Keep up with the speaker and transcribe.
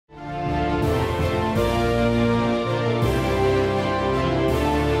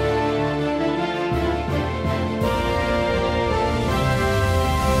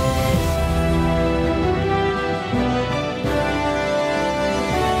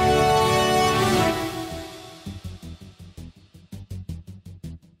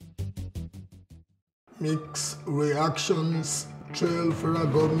mixed reactions trail federal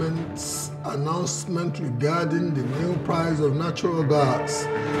government's announcement regarding the new price of natural gas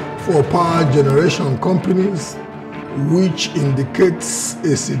for power generation companies, which indicates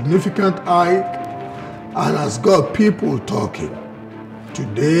a significant hike and has got people talking.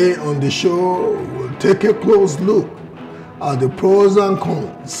 Today on the show, we'll take a close look at the pros and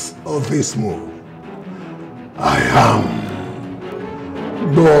cons of this move. I am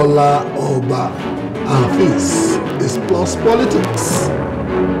Dola Oba, and this is Plus Politics.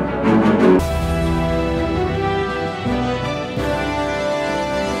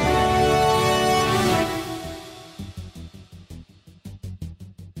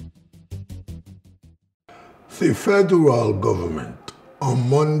 The federal government on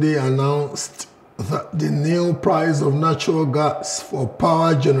Monday announced that the new price of natural gas for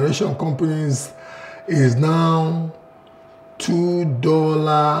power generation companies is now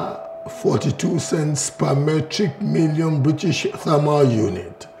 $2.42 per metric million British thermal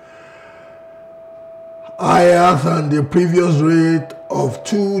unit, higher than the previous rate of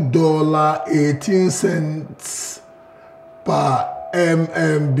 $2.18 per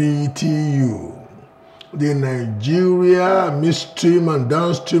MMBTU. The Nigeria Midstream and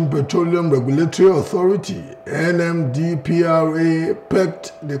Downstream Petroleum Regulatory Authority, NMDPRA,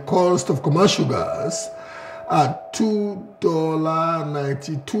 pegged the cost of commercial gas at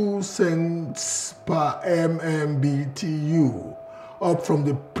 $2.92 per MMBTU, up from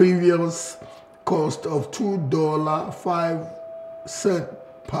the previous cost of $2.05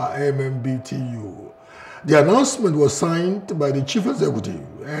 per MMBTU. The announcement was signed by the Chief Executive,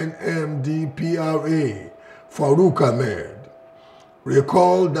 NMDPRA, Farouk Ahmed.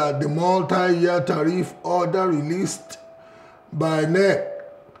 Recall that the multi-year tariff order released by NEC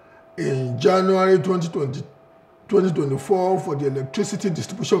in January 2024 for the electricity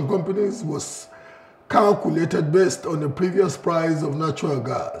distribution companies was calculated based on the previous price of natural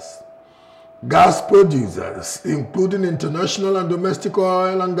gas. Gas producers, including international and domestic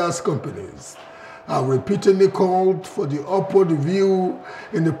oil and gas companies, have repeatedly called for the upward review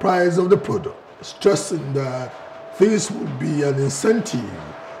in the price of the product, stressing that this would be an incentive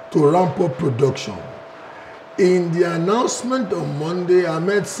to ramp up production. In the announcement on Monday,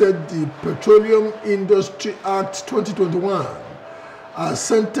 Ahmed said the Petroleum Industry Act 2021,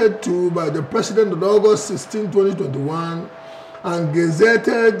 assented to by the President on August 16, 2021, and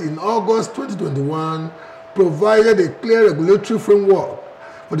gazetted in August 2021, provided a clear regulatory framework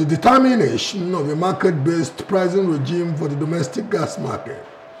for the determination of a market-based pricing regime for the domestic gas market.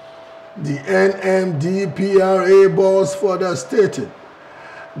 The NMDPRA boss further stated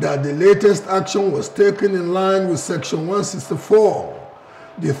that the latest action was taken in line with Section 164,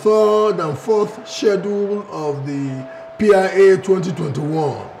 the third and fourth schedule of the PIA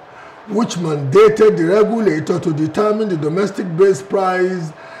 2021, which mandated the regulator to determine the domestic base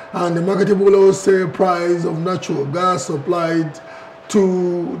price and the marketable wholesale price of natural gas supplied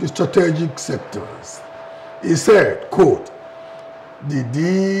to the strategic sectors. He said, quote, "The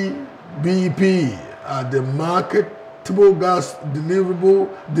DBP at the marketable gas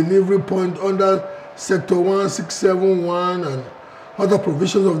delivery point under Sector 1671 and other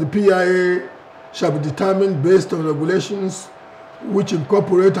provisions of the PIA shall be determined based on regulations which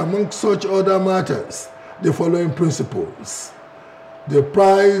incorporate, among such other matters, the following principles. The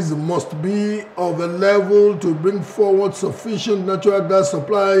price must be of a level to bring forward sufficient natural gas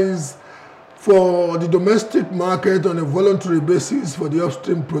supplies for the domestic market on a voluntary basis for the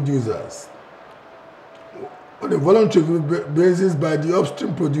upstream producers. On a voluntary basis by the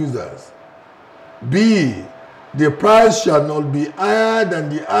upstream producers. B, the price shall not be higher than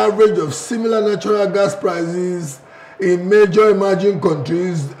the average of similar natural gas prices in major emerging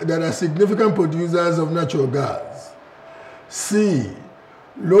countries that are significant producers of natural gas. C,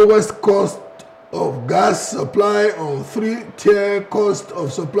 lowest cost of gas supply on three-tier cost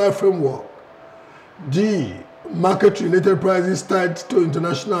of supply framework. D, market-related prices tied to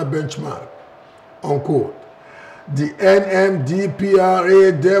international benchmark." Unquote. The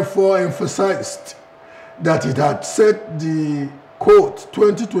NMDPRA therefore emphasized that it had set the, quote,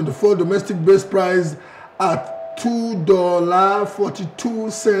 2024 domestic base price at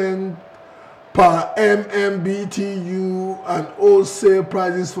 $2.42 per MMBTU and wholesale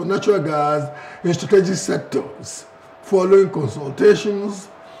prices for natural gas in strategic sectors, following consultations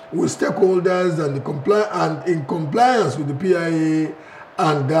with stakeholders and in compliance with the PIA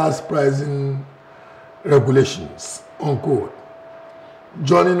and gas pricing regulations, unquote.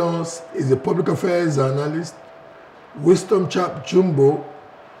 Joining us is a public affairs analyst, wisdom Chapp-Jumbo,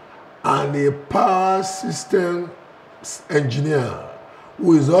 and a power systems engineer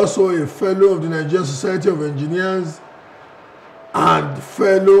who is also a fellow of the Nigerian Society of Engineers and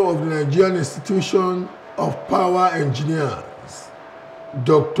fellow of the Nigerian Institution of Power Engineers,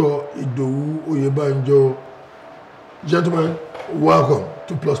 Dr. Idowu Oyebanjo. Gentlemen, welcome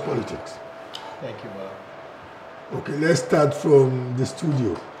to Plus Politics. Thank you, Bola. Okay, let's start from the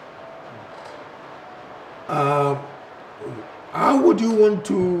studio. How would you want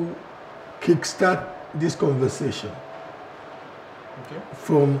to kickstart this conversation? Okay.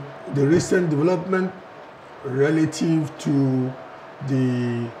 From the recent development relative to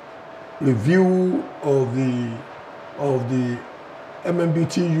the review of the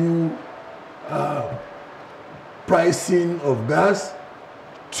MMBTU pricing of gas,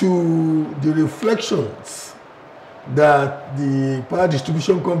 to the reflections that the power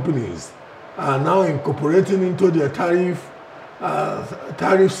distribution companies are now incorporating into their tariff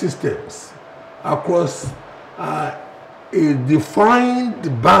systems across a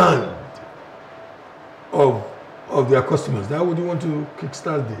defined band of their customers. How would you want to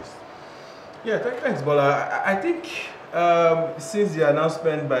kickstart this? Yeah, thanks, Bola. I think since the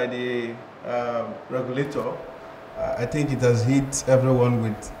announcement by the regulator, I think it has hit everyone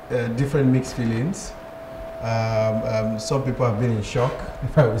with different mixed feelings. Some people have been in shock,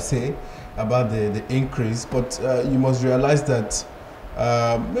 if I would say, about the increase. But you must realize that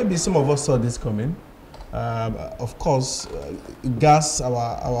maybe some of us saw this coming. Of course, gas,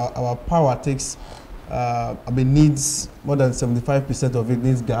 our power takes, needs more than 75% of it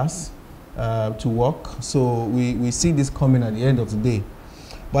needs gas to work. So we see this coming at the end of the day.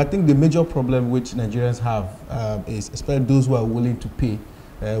 But I think the major problem which Nigerians have is, especially those who are willing to pay,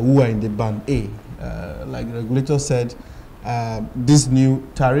 who are in the band A. Like the regulator said, this new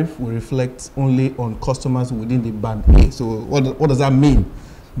tariff will reflect only on customers within the band A. So what does that mean?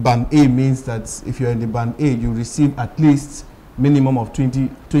 Band A means that if you're in the band A, you receive at least minimum of 20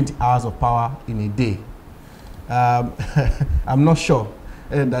 hours of power in a day. I'm not sure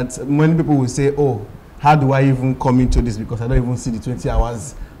that many people will say, oh, how do I even come into this, because I don't even see the 20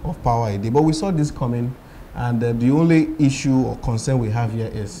 hours of power a day. But we saw this coming, and the only issue or concern we have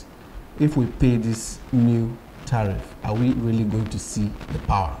here is, if we pay this new tariff, are we really going to see the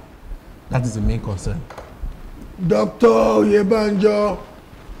power? That is the main concern. Dr. Oyebanjo,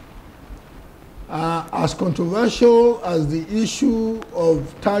 as controversial as the issue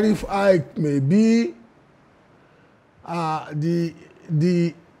of tariff hike may be,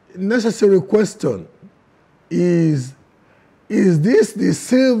 the necessary question is this the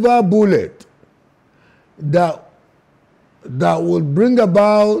silver bullet that will bring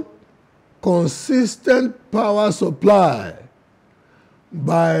about consistent power supply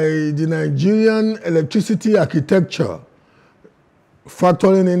by the Nigerian electricity architecture,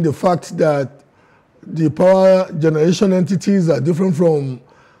 factoring in the fact that the power generation entities are different from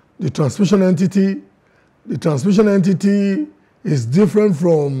the transmission entity. The transmission entity is different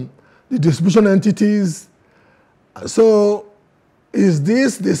from the distribution entities. So is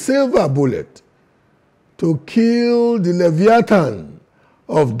this the silver bullet to kill the Leviathan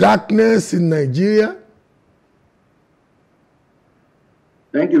of darkness in Nigeria?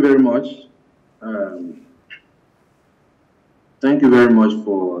 Thank you very much. Thank you very much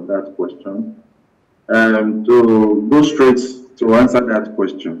for that question. To go straight to answer that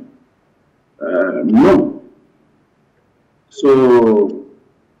question, no. So,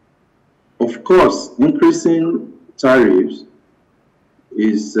 of course, increasing tariffs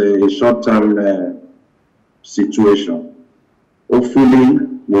is a short-term situation. Hopefully,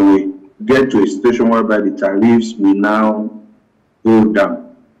 when we get to a situation whereby the tariffs will now go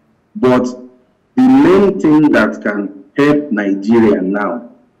down. But the main thing that can help Nigeria now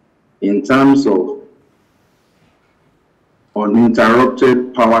in terms of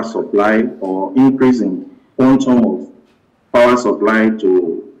uninterrupted power supply or increase in quantum of power supply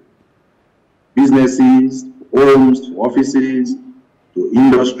to businesses, homes, to offices, to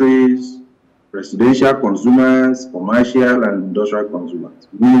industries, residential consumers, commercial and industrial consumers,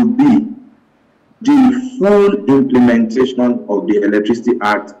 will be the full implementation of the Electricity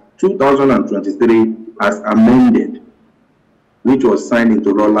Act 2023 as amended, which was signed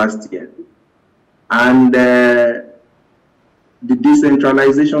into law last year, and the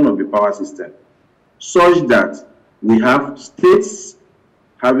decentralization of the power system, such that we have states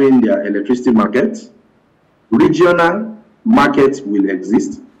having their electricity market, regional markets will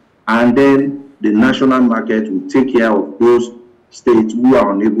exist, and then the national market will take care of those states who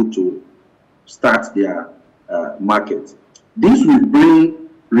are unable to start their market. This will bring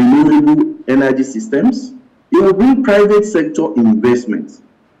renewable energy systems. It will bring private sector investments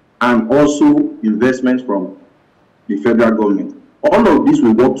and also investments from the federal government. All of this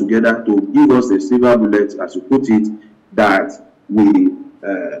will work together to give us a silver bullet, as you put it, that will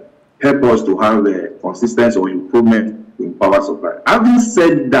help us to have a consistency or improvement in power supply. Having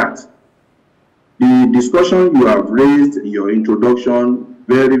said that, the discussion you have raised in your introduction,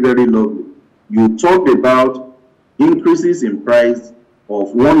 very, very lovely. You talked about increases in price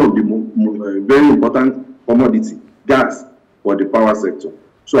of one of the very important commodity, gas, for the power sector.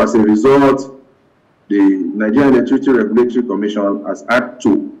 So as a result, the Nigerian Electricity Regulatory Commission has had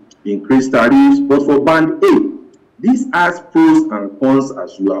to increase tariffs, but for band A, this has pros and cons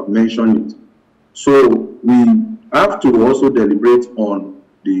as you have mentioned it. So we have to also deliberate on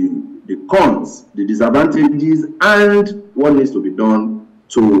the cons, the disadvantages, and what needs to be done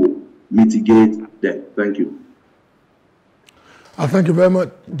to mitigate them. Thank you. Thank you very much,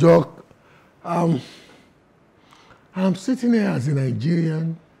 Jock. I'm sitting here as a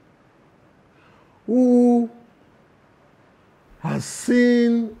Nigerian who has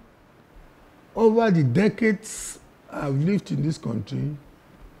seen over the decades I've lived in this country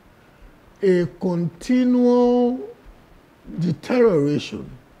a continual deterioration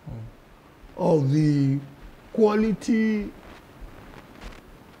of the quality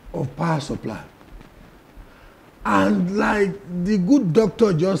of power supply. And like the good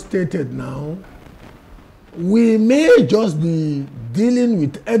doctor just stated now, we may just be dealing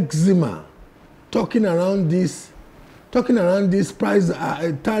with eczema, talking around this price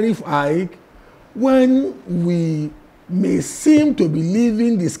tariff hike, when we may seem to be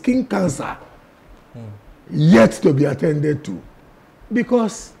leaving the skin cancer yet to be attended to,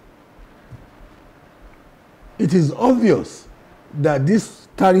 because it is obvious that this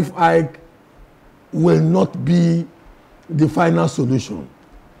tariff hike will not be the final solution.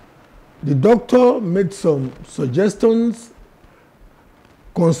 The doctor made some suggestions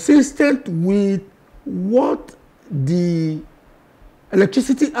consistent with what the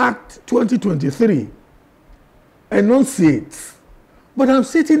Electricity Act 2023 enunciates. But I'm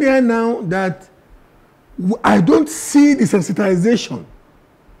sitting here now that I don't see the sensitization.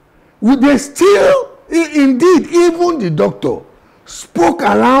 They still, indeed, even the doctor spoke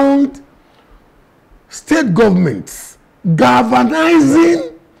around state governments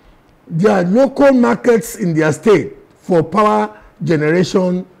galvanizing their local markets in their state for power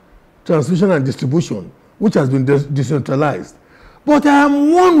generation, transmission, and distribution, which has been decentralized. But I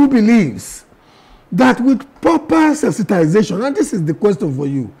am one who believes that with proper sensitization, and this is the question for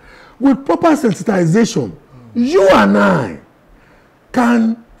you, with proper sensitization, you and I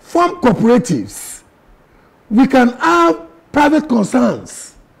can form cooperatives. We can have private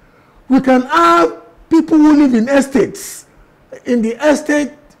concerns. We can have people who live in estates. In the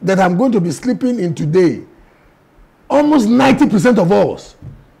estate that I'm going to be sleeping in today, almost 90% of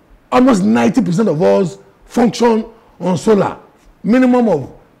us function on solar, minimum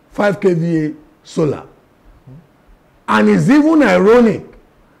of 5 kVA solar. And it's even ironic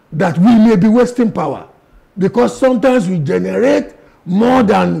that we may be wasting power, because sometimes we generate more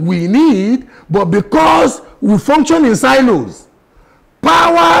than we need, but because we function in silos,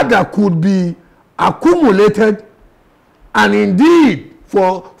 power that could be accumulated, and indeed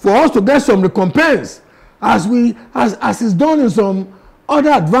for us to get some recompense, as is done in some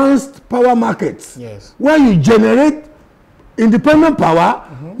other advanced power markets, yes, where you generate independent power,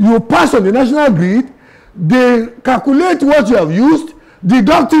 you pass on the national grid, they calculate what you have used,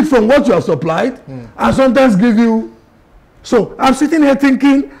 deduct it from what you have supplied, and sometimes give you. So I'm sitting here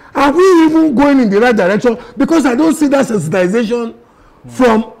thinking, are we even going in the right direction? Because I don't see that sensitization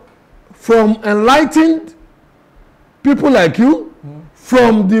from enlightened people like you,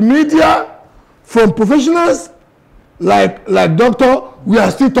 from the media, from professionals like doctor. We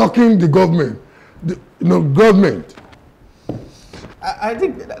are still talking the government, government. I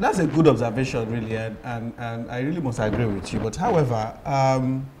think that's a good observation, really, and I really must agree with you. But however,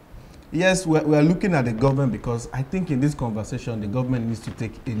 yes, we're looking at the government, because I think in this conversation, the government needs to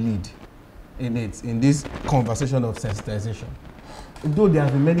take a lead in this conversation of sensitization. Though there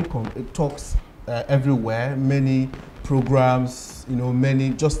have been many talks everywhere, many programs, many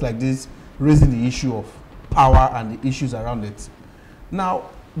just like this, raising the issue of power and the issues around it. Now,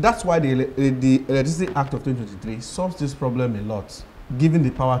 that's why the Electricity Act of 2023 solves this problem a lot, giving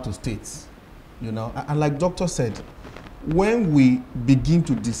the power to states, and like Doctor said, when we begin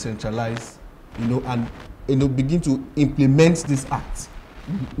to decentralize, and begin to implement this act,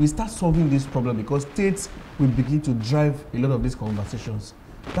 we start solving this problem, because states will begin to drive a lot of these conversations.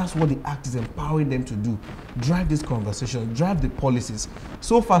 That's what the act is empowering them to do. Drive this conversation, drive the policies.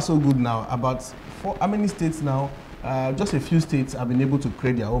 So far, so good now. About how many states now just a few states have been able to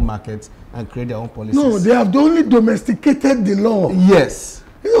create their own markets and create their own policies. No, they have only domesticated the law. Yes.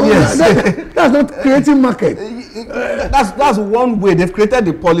 You know, Yes. That's not creating market. That's one way. They've created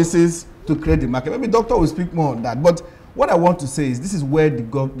the policies to create the market. Maybe Doctor will speak more on that. But what I want to say is this is where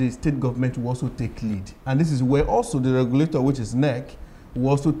the state government will also take lead. And this is where also the regulator, which is NEC, will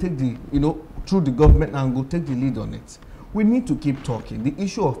also take the, through the government and go take the lead on it. We need to keep talking. The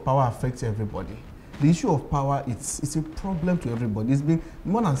issue of power affects everybody. The issue of power, it's a problem to everybody. It's been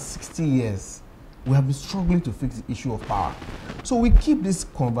more than 60 years. We have been struggling to fix the issue of power. So we keep these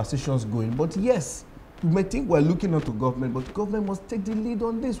conversations going. But yes, you may think we're looking up to government, but government must take the lead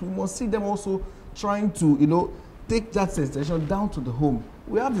on this. We must see them also trying to, take that sensation down to the home.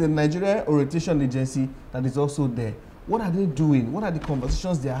 We have the Nigeria Orientation Agency that is also there. What are they doing? What are the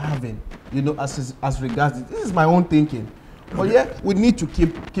conversations they are having, as regards it? This is my own thinking. But yeah, we need to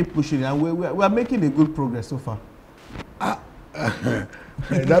keep pushing, and we are making a good progress so far.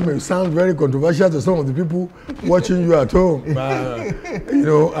 That may sound very controversial to some of the people watching you at home.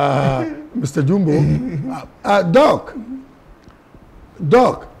 Mr. Jumbo.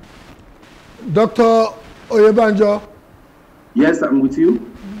 Dr. Oyebanjo. Yes, I'm with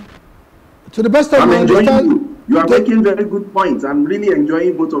you. To the best of my understanding, you are making very good points. I'm really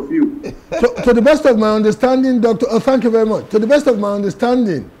enjoying both of you. To the best of my understanding, Doctor, thank you very much. To the best of my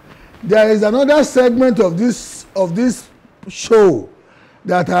understanding, there is another segment of this show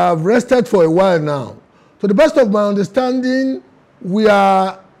that I have rested for a while now. To the best of my understanding, we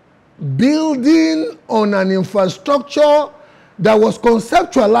are building on an infrastructure that was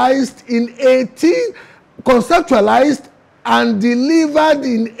conceptualized and delivered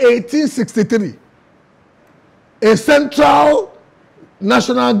in 1863. A central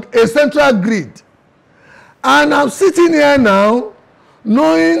grid. And I'm sitting here now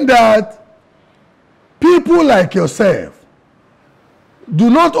knowing that people like yourself do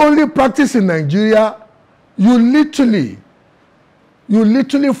not only practice in Nigeria, you literally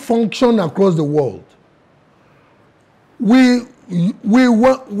function across the world. We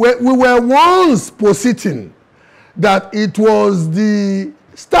were once positing that it was the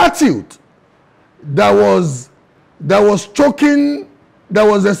statute that was choking, that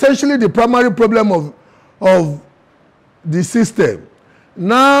was essentially the primary problem of the system.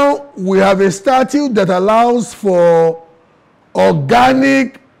 Now we have a statute that allows for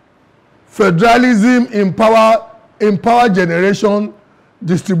organic federalism in power generation,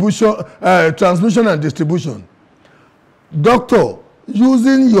 distribution, transmission and distribution. Doctor,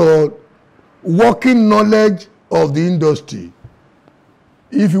 using your working knowledge of the industry,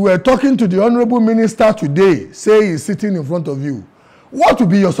 if you were talking to the Honorable Minister today, say he's sitting in front of you, what would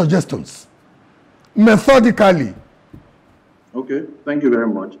be your suggestions? Methodically. Okay, thank you very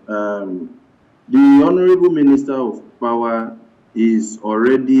much. The Honorable Minister of Power is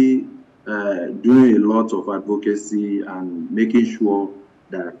already doing a lot of advocacy and making sure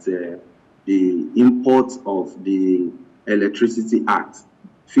that the import of the Electricity Act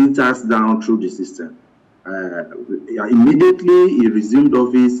filters down through the system. Immediately he resumed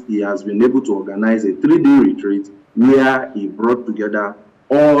office, he has been able to organize a 3-day retreat where he brought together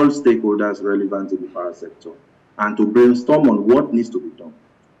all stakeholders relevant in the power sector and to brainstorm on what needs to be done.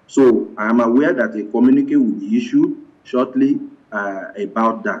 So I am aware that a communique will be issued shortly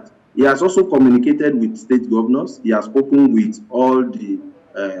about that. He has also communicated with state governors. He has spoken with all the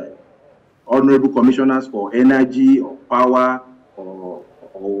honorable commissioners for energy or power or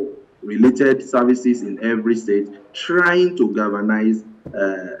related services in every state, trying to galvanize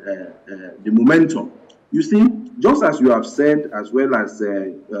the momentum. You see, just as you have said, as well as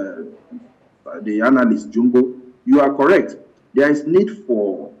the analyst Jumbo, you are correct. There is need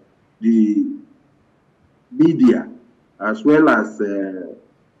for the media, as well as the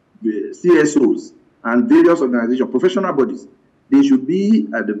CSOs and various organizations, professional bodies. They should be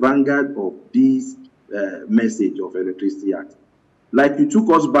at the vanguard of this message of Electricity Act. Like you took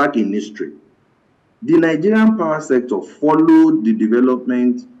us back in history, the Nigerian power sector followed the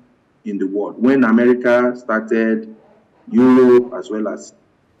development in the world when America started, Europe, as well as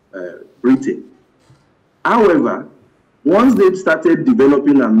Britain. However, once they started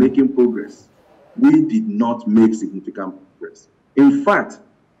developing and making progress, we did not make significant progress. In fact,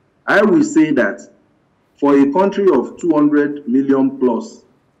 I will say that for a country of 200 million plus,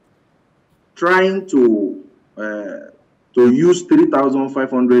 trying to use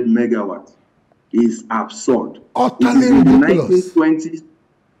 3,500 megawatts is absurd. Utterly ridiculous.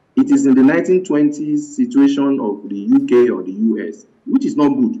 It is in the 1920s situation of the UK or the US, which is not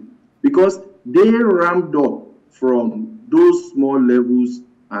good because they ramped up from those small levels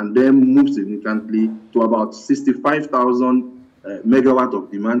and then moved significantly to about 65,000 megawatt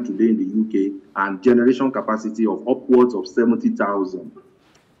of demand today in the UK, and generation capacity of upwards of 70,000.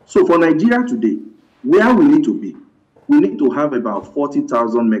 So for Nigeria today, where we need to be, we need to have about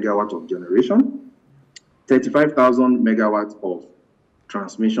 40,000 megawatts of generation, 35,000 megawatts of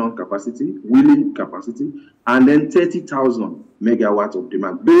transmission capacity, wheeling capacity, and then 30,000 megawatts of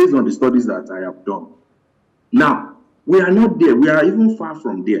demand, based on the studies that I have done. Now, we are not there. We are even far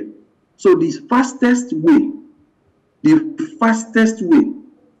from there. So the fastest way,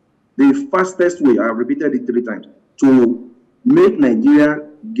 I've repeated it 3 times, to make Nigeria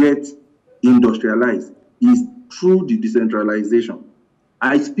get industrialized is through the decentralization.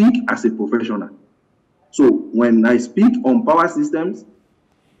 I speak as a professional. So when I speak on power systems,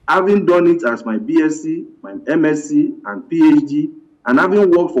 having done it as my BSc, my MSc, and PhD, and having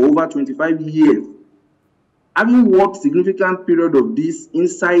worked for over 25 years, having worked significant period of this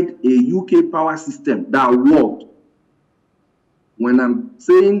inside a UK power system that worked, when I'm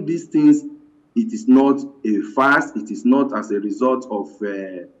saying these things, it is not a fast, it is not as a result of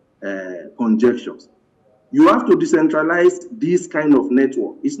conjectures. You have to decentralize this kind of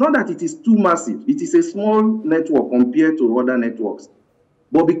network. It's not that it is too massive. It is a small network compared to other networks.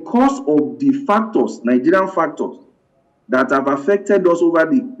 But because of the factors, Nigerian factors, that have affected us over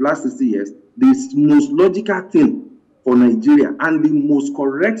the last 60 years, the most logical thing for Nigeria and the most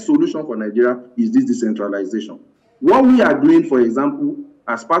correct solution for Nigeria is this decentralization. What we are doing, for example,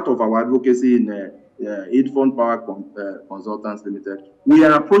 as part of our advocacy in Aidfund Power Consultants Limited, we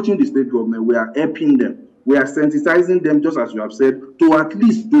are approaching the state government, we are helping them, we are sensitizing them, just as you have said, to at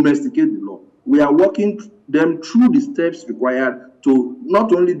least domesticate the law. We are working them through the steps required to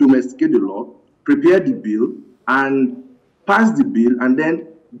not only domesticate the law, prepare the bill, and pass the bill, and then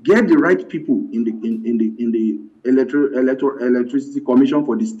get the right people in the Electricity Commission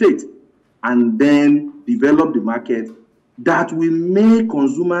for the state, and then develop the market that will make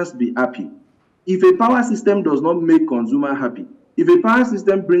consumers be happy. If a power system does not make consumer happy, if a power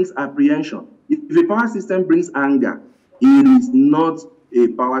system brings apprehension, if a power system brings anger, it is not a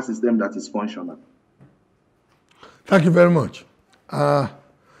power system that is functional. Thank you very much.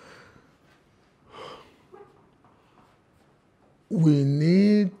 We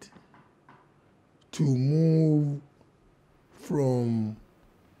need to move from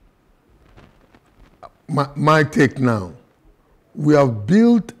my take now. We have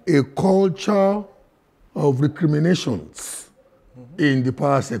built a culture of recriminations in the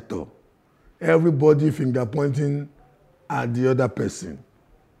power sector. Everybody finger pointing at the other person.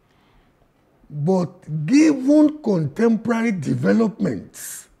 But given contemporary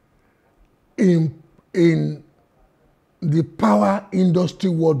developments in the power industry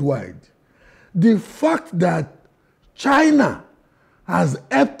worldwide, the fact that China has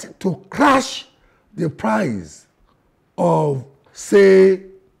helped to crash the price of, say,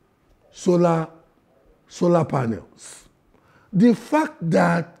 solar panels, the fact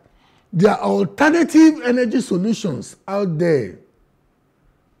that there are alternative energy solutions out there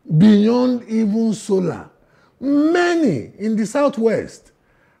beyond even solar, many in the Southwest.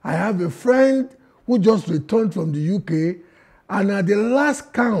 I have a friend who just returned from the UK, and at the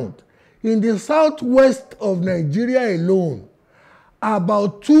last count, in the southwest of Nigeria alone,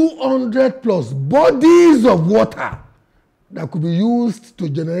 about 200 plus bodies of water that could be used to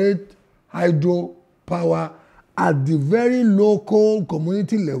generate hydro power at the very local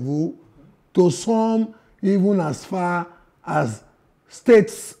community level, to some even as far as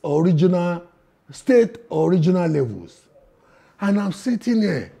state or regional levels. And I'm sitting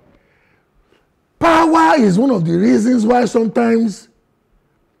here. Power is one of the reasons why sometimes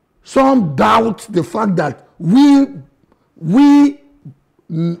some doubt the fact that we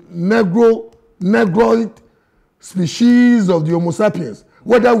negroid species of the Homo sapiens,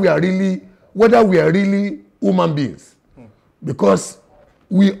 whether we are really human beings, because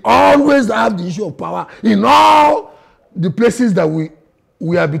we always have the issue of power in all the places that we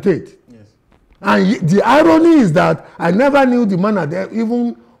habitate. Yes. And the irony is that I never knew the man that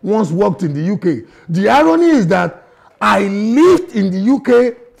even once worked in the UK. The irony is that I lived in the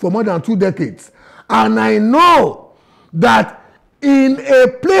UK for more than 2 decades, and I know that in a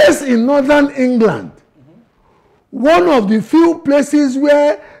place in northern England, one of the few places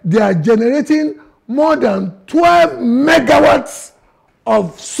where they are generating more than 12 megawatts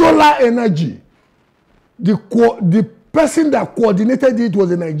of solar energy, the person that coordinated it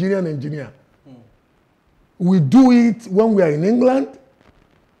was a Nigerian engineer. We do it when we are in England,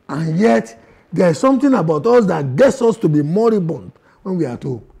 and yet there is something about us that gets us to be moribund when we are at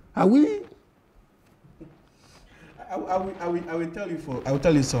home. Are we? I will tell you I will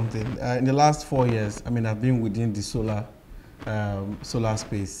tell you something. In the last 4 years, I mean, I've been within the solar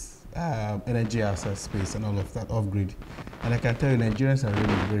space, energy asset space, and all of that off grid, and I can tell you, Nigerians are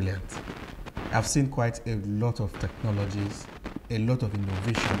really brilliant. I've seen quite a lot of technologies, a lot of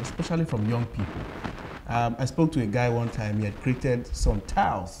innovation, especially from young people. I spoke to a guy one time. He had created some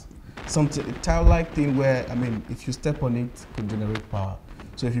tiles, some tile-like thing where, I mean, if you step on it, it could generate power.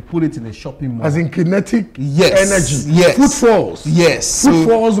 So if you put it in a shopping mall, as in kinetic energy, footfalls. Yes,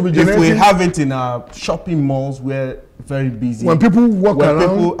 footfalls will be generating. If we have it in our shopping malls, we're very busy. When people walk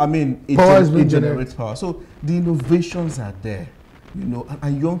around, I mean, it generates power. So the innovations are there, you know,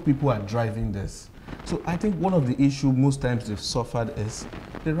 and young people are driving this. So I think one of the issues most times they've suffered is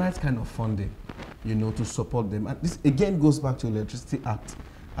the right kind of funding, you know, to support them. And this again goes back to Electricity Act.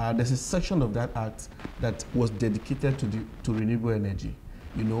 There's a section of that act that was dedicated to renewable energy,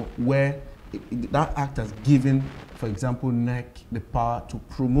 you know, where that act has given, for example, NEC the power to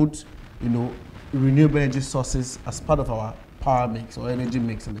promote, you know, renewable energy sources as part of our power mix or energy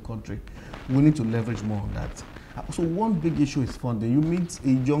mix in the country. We need to leverage more on that. So one big issue is funding. You meet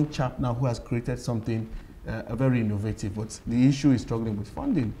a young chap now who has created something very innovative, but the issue is struggling with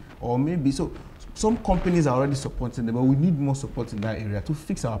funding, or maybe so. Some companies are already supporting them, but we need more support in that area to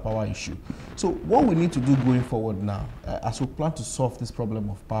fix our power issue. So what we need to do going forward now, as we plan to solve this problem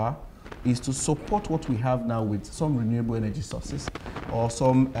of power, is to support what we have now with some renewable energy sources or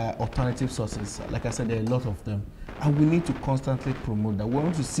some alternative sources. Like I said, there are a lot of them. And we need to constantly promote that. We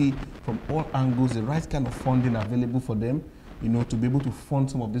want to see from all angles the right kind of funding available for them, you know, to be able to fund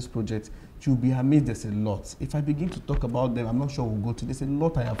some of these projects. You'll be amazed, there's a lot. If I begin to talk about them, I'm not sure we'll go to. There's a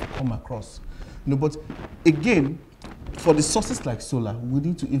lot I have come across. You know, but again, for the sources like solar, we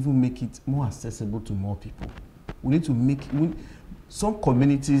need to even make it more accessible to more people. We need to make some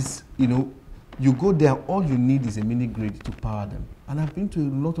communities, you know, you go there, all you need is a mini grid to power them. And I've been to a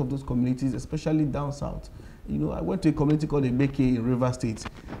lot of those communities, especially down south. You know, I went to a community called Ebeke in River State,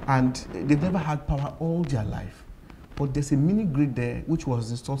 and they've never had power all their life. But there's a mini grid there which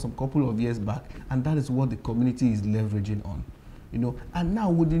was installed some couple of years back, and that is what the community is leveraging on. You know, and now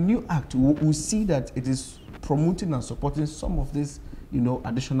with the new act, we see that it is promoting and supporting some of these, you know,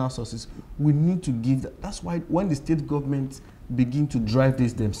 additional sources. We need to give that. That's why when the state government begin to drive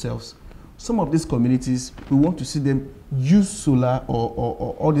this themselves, some of these communities, we want to see them use solar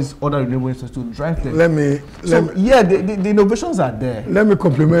or all these other renewable resources to drive them. Yeah, the innovations are there. Let me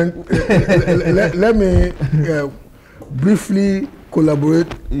compliment. let me briefly collaborate.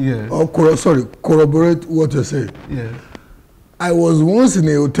 Yes. Or corroborate what you're saying. Yes. I was once in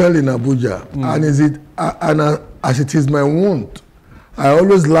a hotel in Abuja, and as it is my wont, I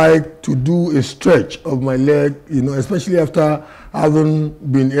always like to do a stretch of my leg, you know, especially after having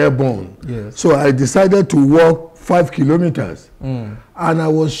been airborne. Yes. So I decided to walk 5 kilometers, and I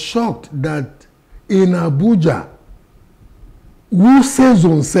was shocked that in Abuja, Wuse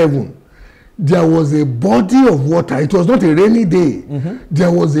Zone 7, there was a body of water. It was not a rainy day.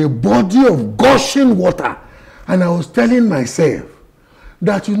 There was a body of gushing water. And I was telling myself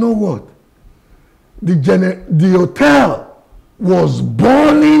that, you know what, the hotel was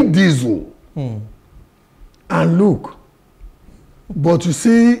burning diesel. And look, but you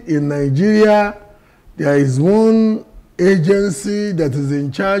see, in Nigeria, there is one agency that is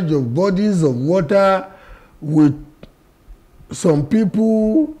in charge of bodies of water with some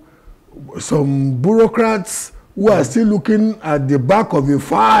people, some bureaucrats who are still looking at the back of a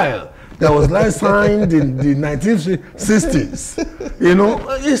file that was last signed in the 1960s. You know,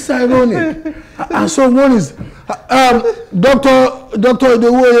 it's ironic. And so one is, Dr.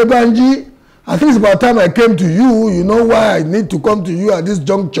 Odewo Ebanji, I think it's about time I came to you. You know why I need to come to you at this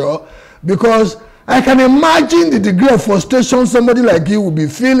juncture? Because I can imagine the degree of frustration somebody like you will be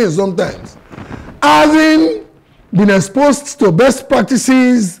feeling sometimes. Having been exposed to best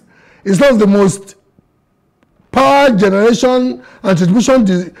practices is one of the most power generation and distribution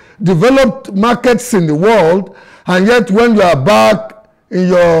developed markets in the world, and yet when you are back in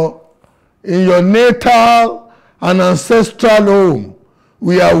your natal and ancestral home,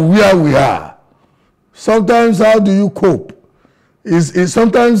 we are where we are. Sometimes, how do you cope? It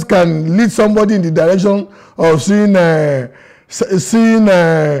sometimes can lead somebody in the direction of seeing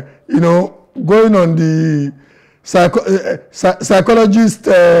you know, going on the psychologist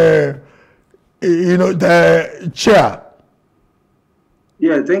you know, the chair.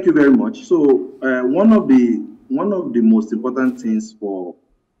 Yeah, thank you very much. So one of the most important things for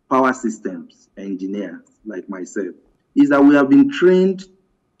power systems engineers like myself is that we have been trained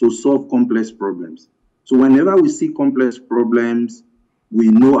to solve complex problems. So whenever we see complex problems, we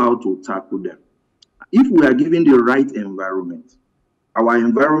know how to tackle them. if we are given the right environment, our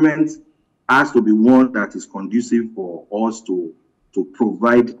environment has to be one that is conducive for us to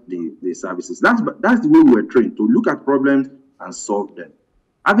provide the services. That's the way we were trained, to look at problems and solve them.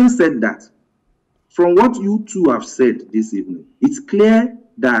 Having said that, from what you two have said this evening, it's clear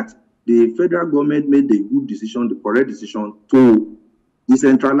that the federal government made the good decision, the correct decision to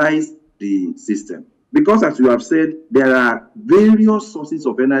decentralize the system. Because as you have said, there are various sources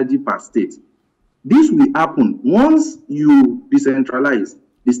of energy per state. This will happen once you decentralize.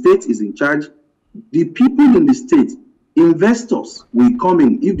 The state is in charge. The people in the state, investors will come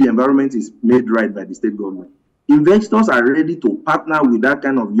in if the environment is made right by the state government. Investors are ready to partner with that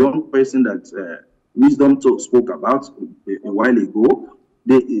kind of young person that Wisdom spoke about a while ago.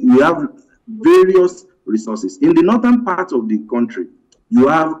 We have various resources. In the northern part of the country, you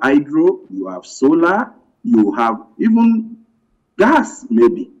have hydro, you have solar, you have even gas,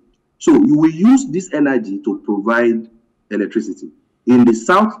 maybe. So you will use this energy to provide electricity. In the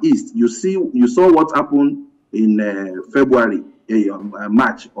southeast, you saw what happened in February,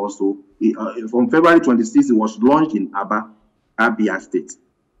 March also. From February 26th, it was launched in Abia State,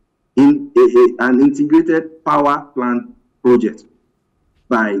 in an integrated power plant project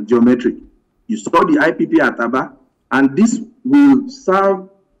by Geometric. You saw the IPP at Aba, and this will serve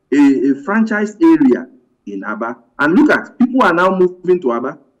a franchise area in Aba. And look at, people are now moving to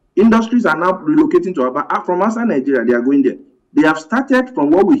Aba. Industries are now relocating to Aba. From outside Nigeria, they are going there. They have started, from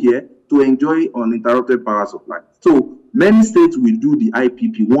what we hear, to enjoy uninterrupted power supply. So many states will do the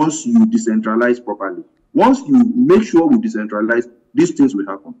IPP once you decentralize properly. Once you make sure we decentralize, these things will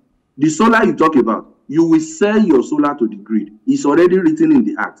happen. The solar you talk about, you will sell your solar to the grid. It's already written in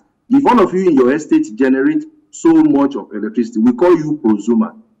the act. If all of you in your estate generate so much of electricity, we call you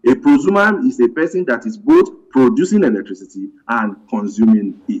prosumer. A prosumer is a person that is both producing electricity and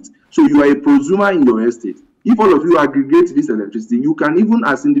consuming it. So you are a prosumer in your estate. If all of you aggregate this electricity, you can even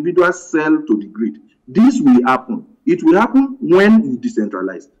as individuals sell to the grid. This will happen. It will happen when you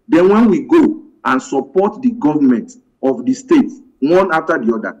decentralize. Then when we go and support the government of the states, one after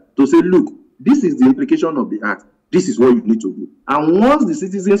the other, to say, look, this is the implication of the act. This is what you need to do. And once the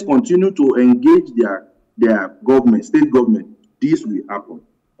citizens continue to engage their government, state government, this will happen.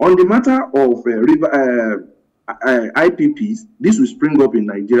 On the matter of IPPs, this will spring up in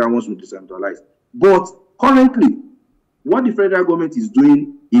Nigeria once we decentralize. But currently, what the federal government is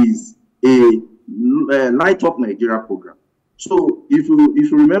doing is a Light Up Nigeria program. So if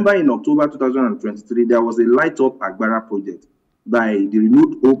you remember, in October 2023, there was a Light Up Agbara project by the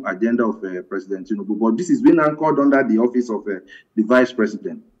Renewed Hope agenda of President Tinubu. But this is being anchored under the office of the Vice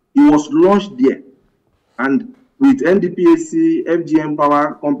President. It was launched there. And with NDPAC, FGM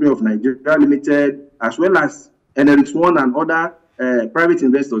Power Company of Nigeria Limited, as well as Enerix One and other private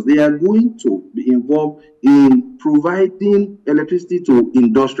investors, they are going to be involved in providing electricity to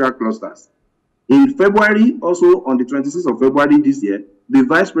industrial clusters. In February, also on the 26th of February this year, the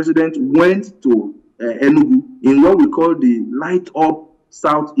Vice President went to Enugu in what we call the Light Up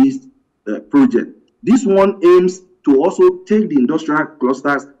Southeast project. This one aims to also take the industrial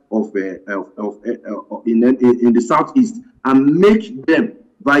clusters in the southeast and make them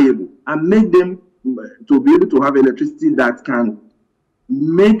viable and make them to be able to have electricity that can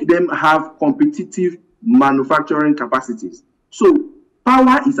make them have competitive manufacturing capacities. So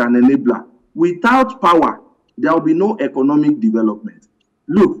power is an enabler. Without power, there will be no economic development.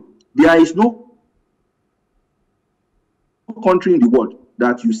 Look, there is no country in the world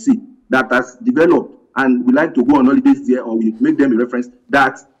that you see that has developed and we like to go on holidays there, or we make them a reference,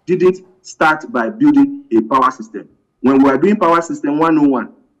 that didn't start by building a power system. When we are doing power system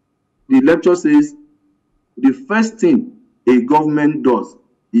 101, the lecture says the first thing a government does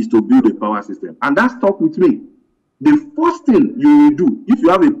is to build a power system. And that stuck with me. The first thing you will do, if you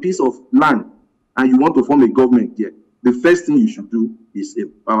have a piece of land and you want to form a government here, the first thing you should do is a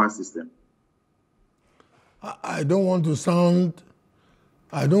power system. I don't want to sound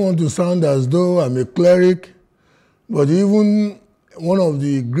as though I'm a cleric, but even one of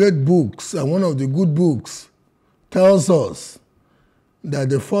the great books and one of the good books tells us that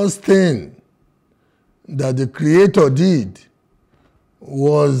the first thing that the Creator did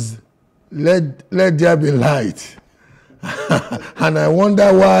was let there be light. And I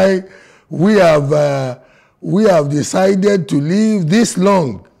wonder why we have decided to live this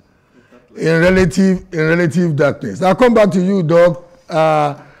long in relative darkness. I'll come back to you, Doc,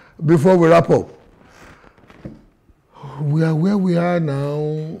 before we wrap up. We are where we are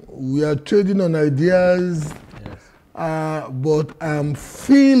now. We are trading on ideas. Yes. But I'm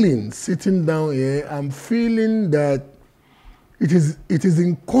feeling, sitting down here, I'm feeling that it is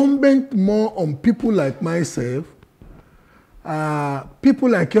incumbent more on people like myself, people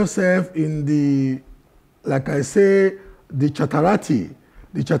like yourself in the, like I say, the Chattarati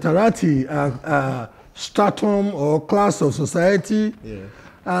stratum or class of society.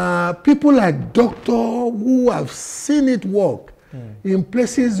 Yeah. People like doctor who have seen it work in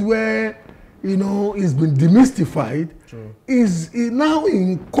places where, you know, it's been demystified. True. Is now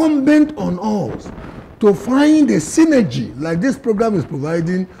incumbent on us to find a synergy like this program is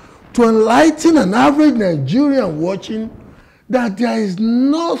providing to enlighten an average Nigerian watching that there is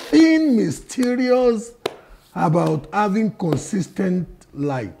nothing mysterious about having consistent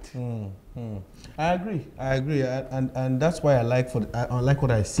light. I agree, and that's why I like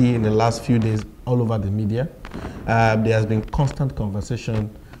what I see in the last few days all over the media. There has been constant conversation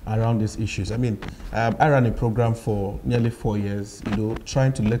around these issues. I mean, I ran a program for nearly 4 years, you know,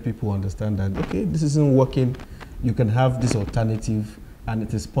 trying to let people understand that, okay, this isn't working, you can have this alternative, and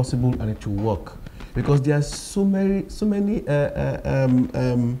it is possible and it will work. Because there are so many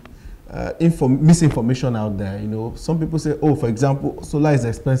misinformation out there. You know, some people say, oh, for example, solar is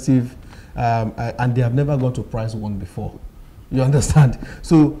expensive, and they have never gone to price one before. You understand?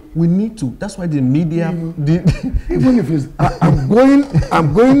 So we need to. That's why the media. Even if it's, I'm going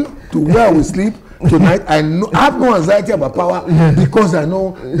to where I will sleep tonight. I have no anxiety about power because I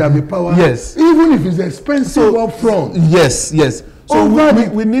know there'll be power. Yes. Even if it's expensive up front. Yes. So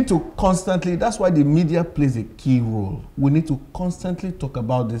we need to constantly. That's why the media plays a key role. We need to constantly talk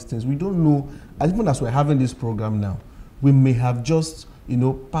about these things. We don't know. Even as we're having this program now, we may have just, you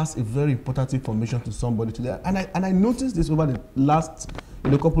know, pass a very important information to somebody today. And I noticed this over the last,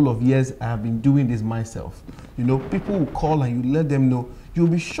 you know, couple of years. I have been doing this myself. You know, people will call and you let them know. You'll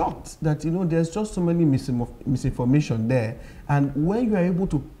be shocked that, you know, there's just so many misinformation there. And when you are able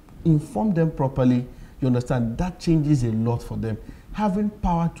to inform them properly, you understand, that changes a lot for them. Having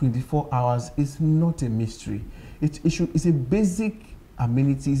power 24 hours is not a mystery. It's a basic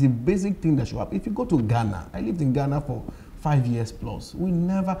amenity. It's a basic thing that should happen. If you go to Ghana, I lived in Ghana for 5 years plus. We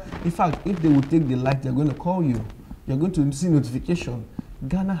never, in fact, if they would take the light, they're going to call you. You're going to see notification. If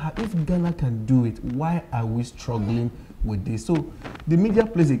Ghana can do it, why are we struggling with this? So the media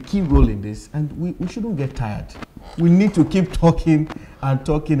plays a key role in this, and we shouldn't get tired. We need to keep talking and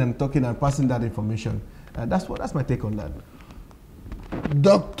passing that information. That's my take on that.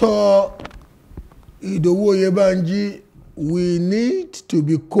 Dr. Idowu Oyebanji, we need to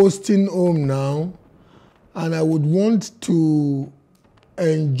be coasting home now, and I would want to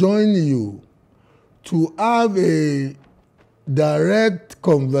enjoin you to have a direct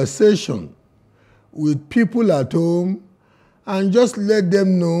conversation with people at home and just let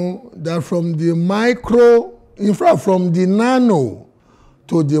them know that from the micro, in fact, from the nano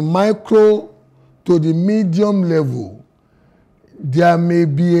to the micro to the medium level, there may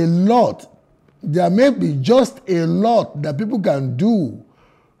be a lot, there may be just a lot that people can do,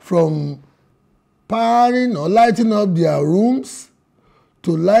 from powering or lighting up their rooms,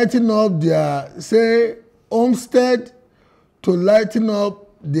 to lighting up their, say, homestead, to lighting up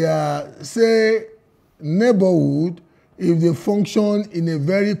their, say, neighborhood, if they function in a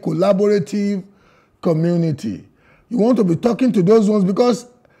very collaborative community. You want to be talking to those ones, because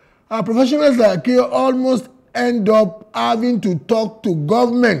our professionals like here almost end up having to talk to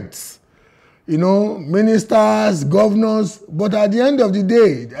governments, you know, ministers, governors. But at the end of the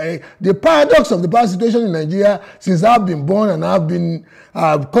day, the paradox of the power situation in Nigeria, since I've been born and I've been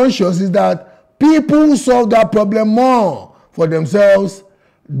conscious, is that people solve that problem more for themselves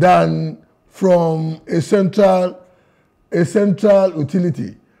than from a central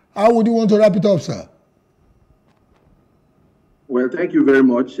utility. How would you want to wrap it up, sir? Well, thank you very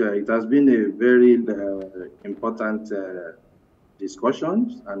much. It has been a very important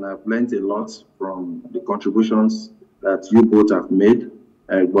discussion, and I've learned a lot from the contributions that you both have made,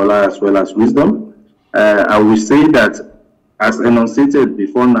 Bola as well as Wisdom. I will say that, as enunciated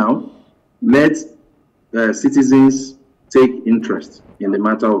before now, let citizens take interest in the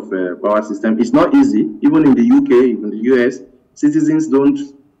matter of power system. It's not easy. Even in the UK, even the US, citizens don't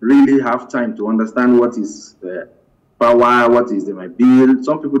really have time to understand what is power, what is my bill.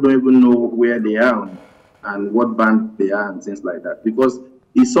 Some people don't even know where they are and what band they are and things like that, because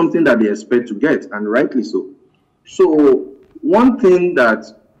it's something that they expect to get, and rightly so. So one thing that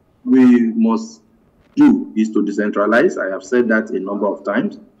we must do is to decentralize. I have said that a number of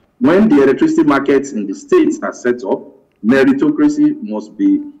times. When the electricity markets in the states are set up, meritocracy must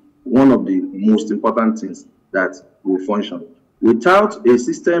be one of the most important things that will function. Without a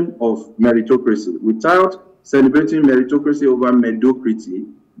system of meritocracy, without celebrating meritocracy over mediocrity,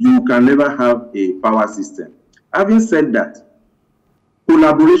 you can never have a power system. Having said that,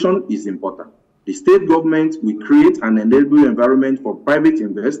 Collaboration is important. The state government will create an enable environment for private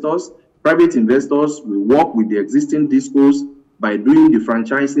investors. Private investors will work with the existing discos by doing the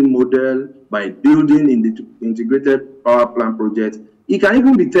franchising model, by building in the integrated power plant project. It can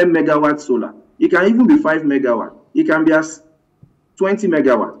even be 10 megawatt solar. It can even be 5 megawatt. It can be as 20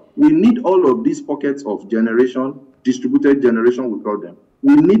 megawatt. We need all of these pockets of generation, distributed generation, we call them.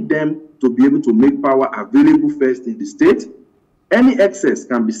 We need them to be able to make power available first in the state. Any excess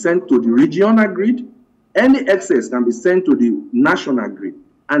can be sent to the regional grid. Any excess can be sent to the national grid.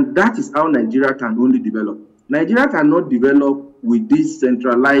 And that is how Nigeria can only develop. Nigeria cannot develop with this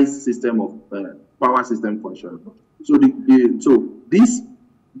centralized system of power system function. So,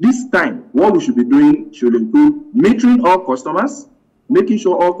 this time, what we should be doing should include metering all customers, making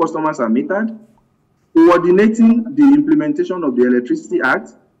sure all customers are metered, coordinating the implementation of the Electricity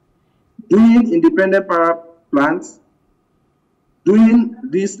Act, doing independent power plants, doing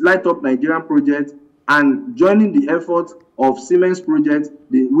this Light Up Nigerian project, and joining the effort of Siemens project,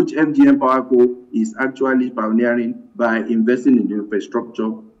 which FGM Power Co is actually pioneering by investing in the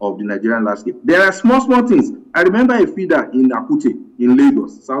infrastructure of the Nigerian landscape. There are small things. I remember a feeder in Akute in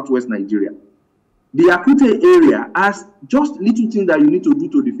Lagos, southwest Nigeria. The Akute area has just little things that you need to do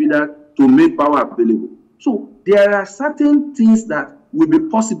to the feeder to make power available. So there are certain things that will be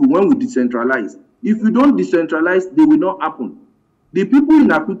possible when we decentralize. If we don't decentralize, they will not happen. The people in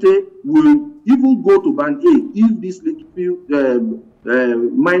Akute will even go to band A if these little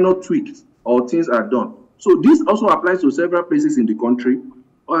minor tweaks or things are done. So this also applies to several places in the country.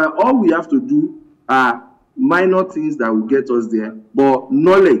 All we have to do are minor things that will get us there, but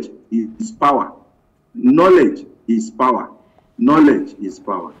knowledge is power. Knowledge is power. Knowledge is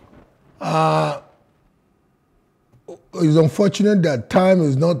power. It's unfortunate that time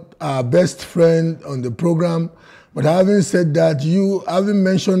is not our best friend on the program. But having said that, you having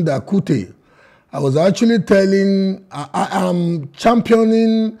mentioned Akute, I was actually telling, I am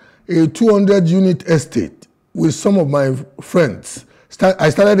championing a 200-unit estate with some of my friends. I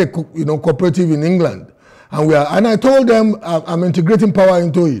started a cooperative in England, and I told them I'm integrating power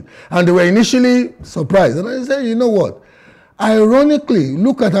into it, and they were initially surprised. And I said, you know what? Ironically,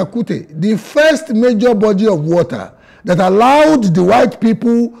 look at Akute, the first major body of water that allowed the white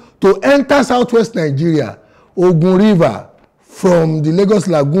people to enter southwest Nigeria, Ogun River, from the Lagos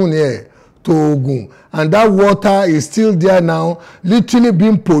Lagoon here to Ogun. And that water is still there now, literally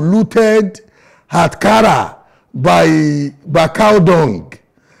being polluted at Kara by cow dung.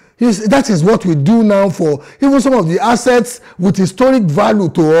 That is what we do now for even some of the assets with historic value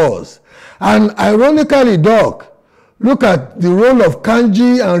to us. And ironically, Doc, look at the role of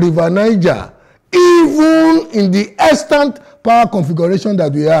Kanji and River Niger, even in the extant power configuration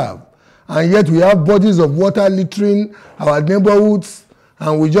that we have. And yet we have bodies of water littering our neighborhoods,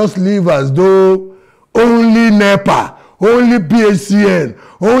 and we just live as though only NEPA, only PHCN,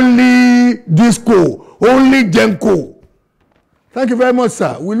 only DISCO, only GENCO. Thank you very much,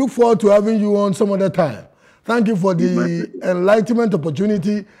 sir. We look forward to having you on some other time. Thank you for the enlightenment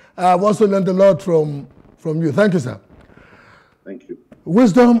opportunity. I've also learned a lot from you. Thank you, sir. Thank you.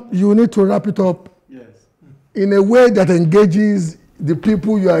 Wisdom, you need to wrap it up in a way that engages the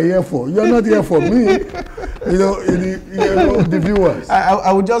people you are here for. You're not here for me, the viewers.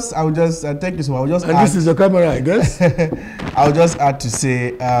 I would just thank you so much. I would just and this is your camera, I guess. I would just add to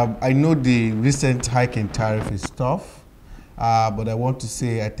say, I know the recent hike in tariff is tough, but I want to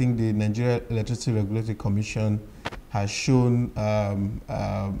say I think the Nigeria Electricity Regulatory Commission has shown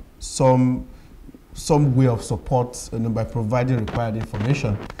some way of support by providing required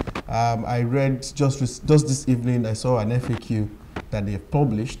information. I read just this evening, I saw an FAQ that they have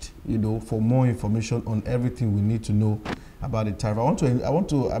published, for more information on everything we need to know about the tariff. I want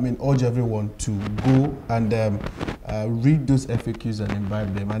to urge everyone to go and read those FAQs and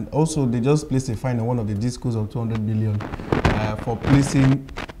imbibe them. And also, they just placed a fine on one of the discos of 200 billion for placing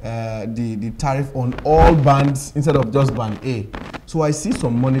the tariff on all bands instead of just band A. So I see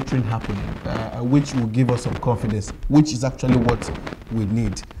some monitoring happening, which will give us some confidence, which is actually what we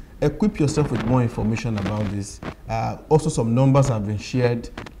need. Equip yourself with more information about this. Also, some numbers have been shared.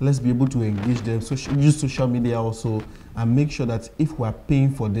 Let's be able to engage them. So use social media also, and make sure that if we are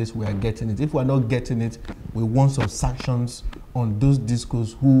paying for this, we are getting it. If we are not getting it, we want some sanctions on those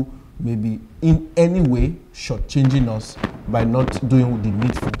discos who may be in any way shortchanging us by not doing the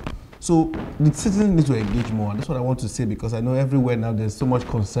needful. So the citizens need to engage more. That's what I want to say, because I know everywhere now there's so much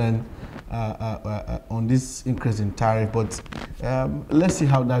concern on this increase in tariff, but let's see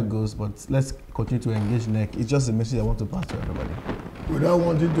how that goes. But let's continue to engage NEC. It's just a message I want to pass to everybody. Without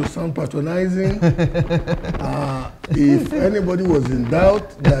wanting to sound patronizing, if anybody was in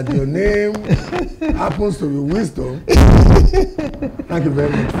doubt that your name happens to be Wisdom, thank you very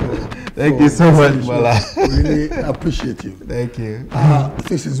much Thank you so much, Bola. We really appreciate you. Thank you.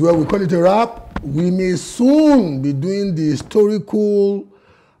 This is where we call it a wrap. We may soon be doing the historical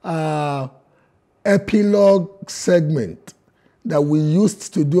epilogue segment that we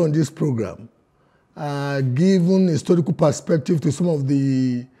used to do on this program, given historical perspective to some of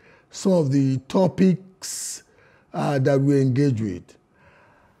the topics that we engage with.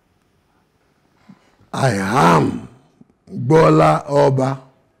 I am Bola Oba.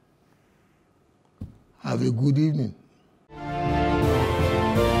 Have a good evening.